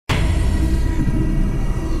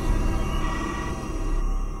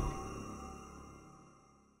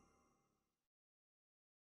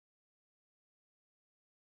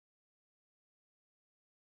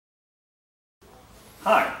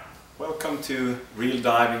Hi, welcome to Real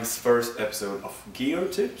Diving's first episode of Gear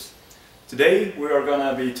Tips. Today we are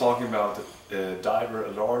gonna be talking about diver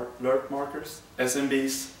alert markers,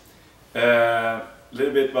 SMBs, a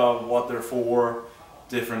little bit about what they're for,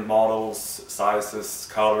 different models, sizes,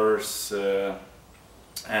 colors,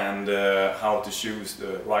 and how to choose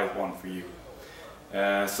the right one for you.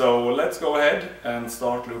 So let's go ahead and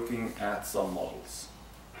start looking at some models.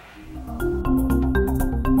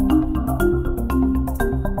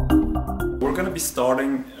 We're going to be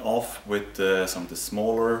starting off with some of the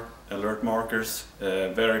smaller alert markers,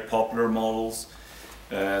 very popular models.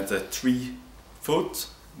 The 3 foot,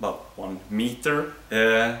 about 1 meter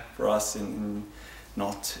for us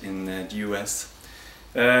not in the US.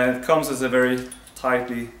 It comes as a very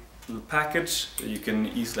tightly little package that you can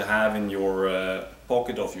easily have in your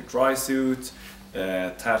pocket of your dry suit,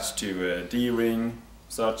 attached to a D-ring,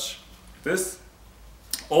 such this.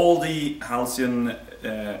 All the Halcyon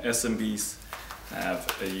SMBs have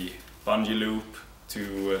a bungee loop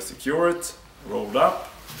to secure it, rolled up,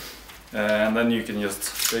 and then you can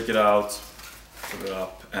just take it out, put it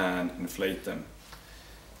up and inflate them.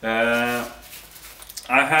 I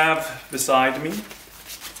have beside me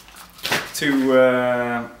 2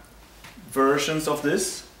 versions of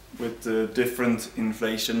this with different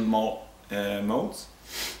inflation modes.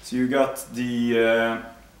 So you got the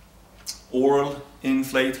oral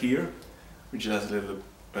inflate here, which has a little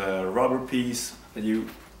rubber piece that you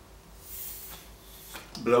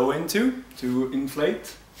blow into to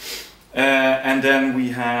inflate, and then we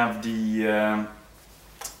have the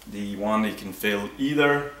one you can fill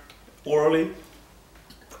either orally,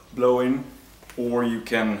 blow in, or you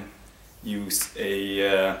can use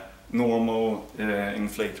a normal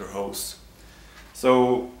inflator hose.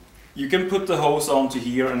 So you can put the hose onto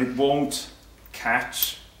here and it won't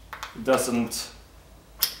catch, it doesn't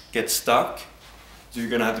get stuck, so you're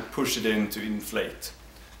gonna have to push it in to inflate.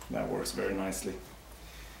 That works very nicely.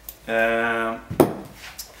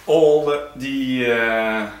 All the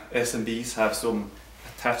SMBs have some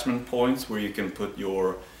attachment points where you can put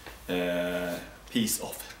your piece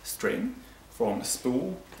of string from a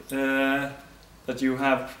spool that you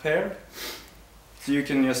have prepared. So you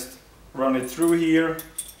can just run it through here,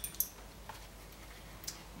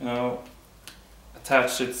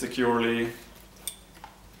 attach it securely,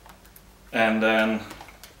 and then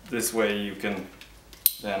this way you can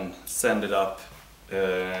then send it up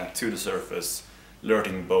to the surface,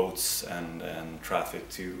 alerting boats and traffic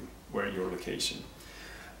to your location.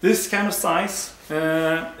 This kind of size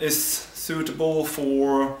is suitable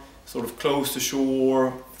for sort of close to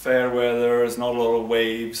shore, fair weather, there's not a lot of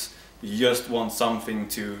waves. You just want something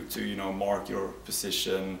to mark your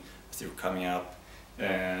position as you're coming up.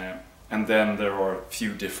 And then there are a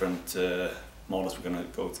few different models we're going to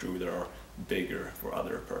go through that are bigger for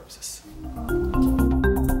other purposes.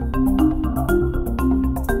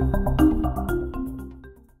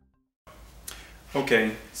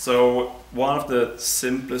 Okay, so one of the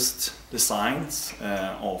simplest designs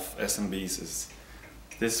of SMBs is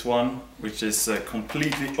this one, which is a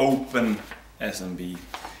completely open SMB.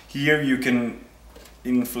 Here you can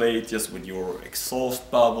inflate just with your exhaust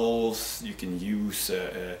bubbles, you can use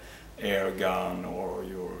an air gun or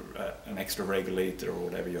an extra regulator or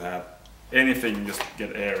whatever you have. Anything, just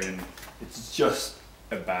get air in. It's just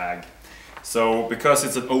a bag. So because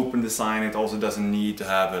it's an open design, it also doesn't need to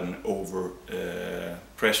have an over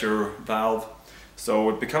pressure valve. So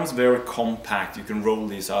it becomes very compact. You can roll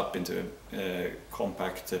these up into a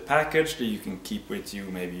compact package that you can keep with you.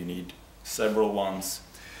 Maybe you need several ones.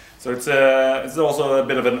 So it's also a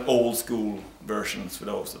bit of an old school version for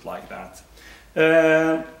those that like that.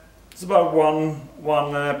 It's about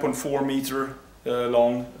 1.4 meter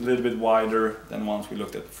long, a little bit wider than ones we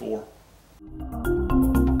looked at before.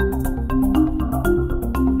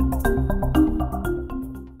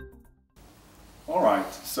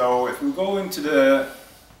 Alright, so if we go into the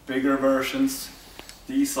bigger versions,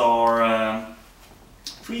 these are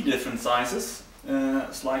 3 different sizes,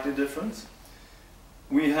 slightly different.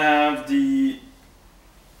 We have the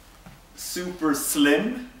super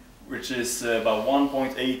slim, which is about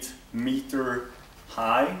 1.8 meter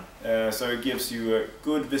high, so it gives you a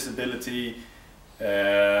good visibility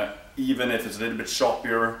even if it's a little bit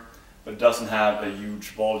choppier, but it doesn't have a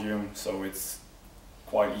huge volume, so it's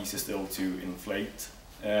quite easy still to inflate.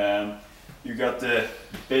 You got the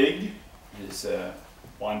big, is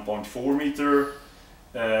 1.4 meter,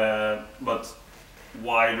 but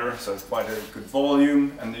wider, so it's quite a good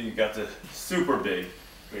volume. And then you got the super big,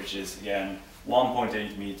 which is again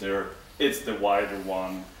 1.8 meter. It's the wider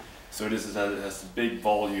one, so this has a big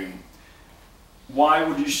volume. why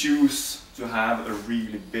would you choose to have a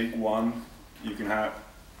really big one? You can have,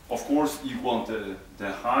 of course, you want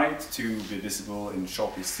the height to be visible in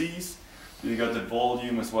choppy seas. You got the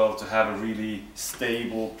volume as well to have a really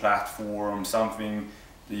stable platform, something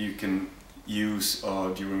that you can use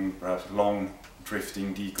during perhaps long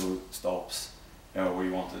drifting deco stops, where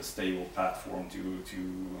you want a stable platform to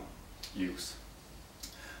use.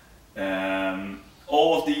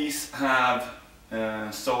 All of these have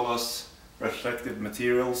Solas reflective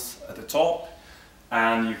materials at the top,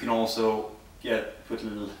 and you can also put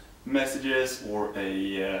little messages or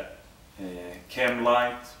a chem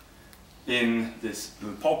light in this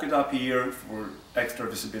little pocket up here for extra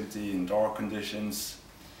visibility in dark conditions.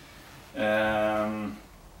 Other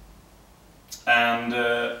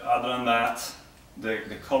than that,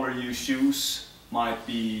 the color you choose might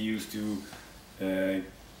be used to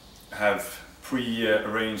have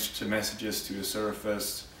pre-arranged messages to the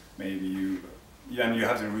surface. Maybe you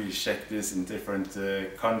have to really check this in different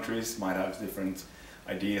countries, might have different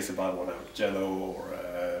ideas about what a yellow or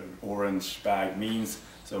orange bag means.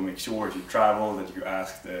 So make sure if you travel that you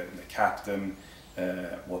ask the captain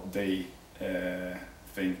what they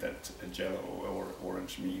think that a yellow or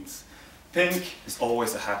orange means. Pink is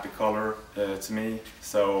always a happy color to me,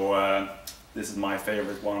 so this is my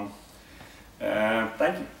favorite one.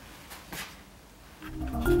 Thank you.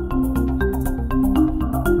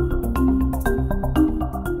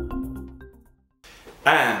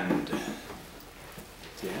 And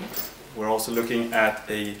we're also looking at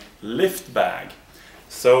a lift bag.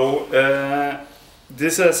 So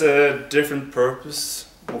this has a different purpose,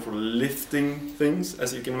 more for lifting things,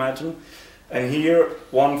 as you can imagine. And here,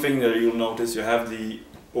 one thing that you'll notice, you have the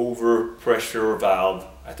overpressure valve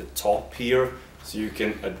at the top here, so you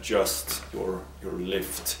can adjust your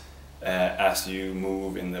lift as you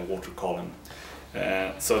move in the water column.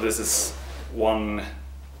 So this is one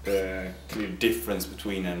clear difference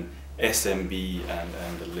between an SMB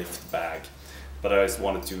and a lift bag. But I just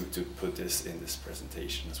wanted to put this in this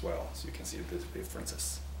presentation as well, so you can see the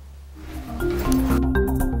differences.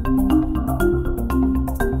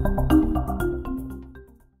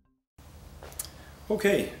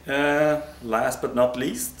 Okay, last but not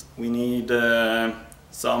least, we need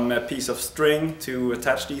some piece of string to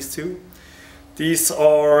attach these to. These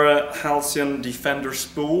are Halcyon Defender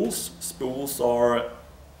spools. Spools are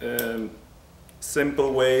a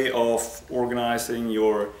simple way of organizing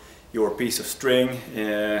your piece of string in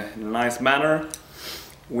a nice manner.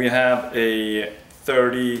 We have a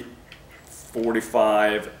 30,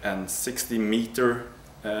 45 and 60 meter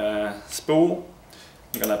spool.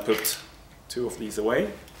 I'm gonna put 2 of these away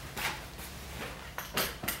and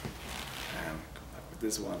come back with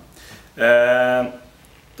this one.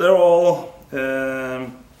 They're all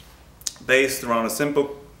based around a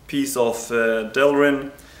simple piece of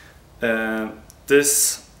Delrin.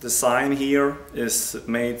 This design here is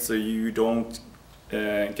made so you don't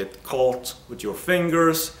get caught with your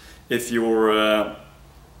fingers. If you,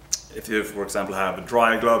 for example, have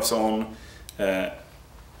dry gloves on, it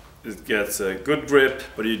gets a good grip,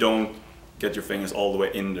 but you don't get your fingers all the way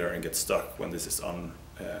in there and get stuck when this is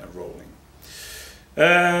unrolling.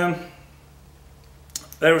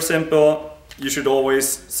 Very simple. You should always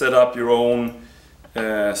set up your own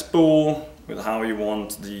spool with how you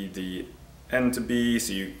want the end to be,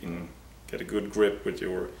 so you can get a good grip with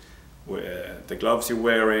the gloves you're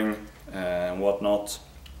wearing and whatnot.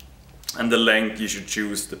 And the length you should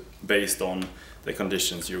choose based on the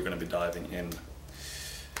conditions you're going to be diving in.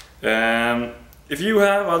 If you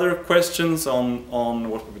have other questions on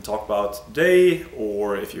what we talked about today,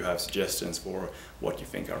 or if you have suggestions for what you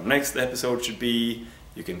think our next episode should be,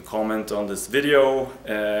 you can comment on this video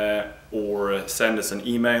or send us an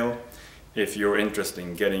email. If you're interested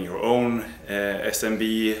in getting your own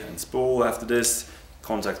SMB and spool after this,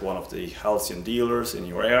 contact one of the Halcyon dealers in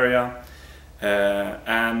your area.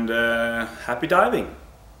 Happy diving!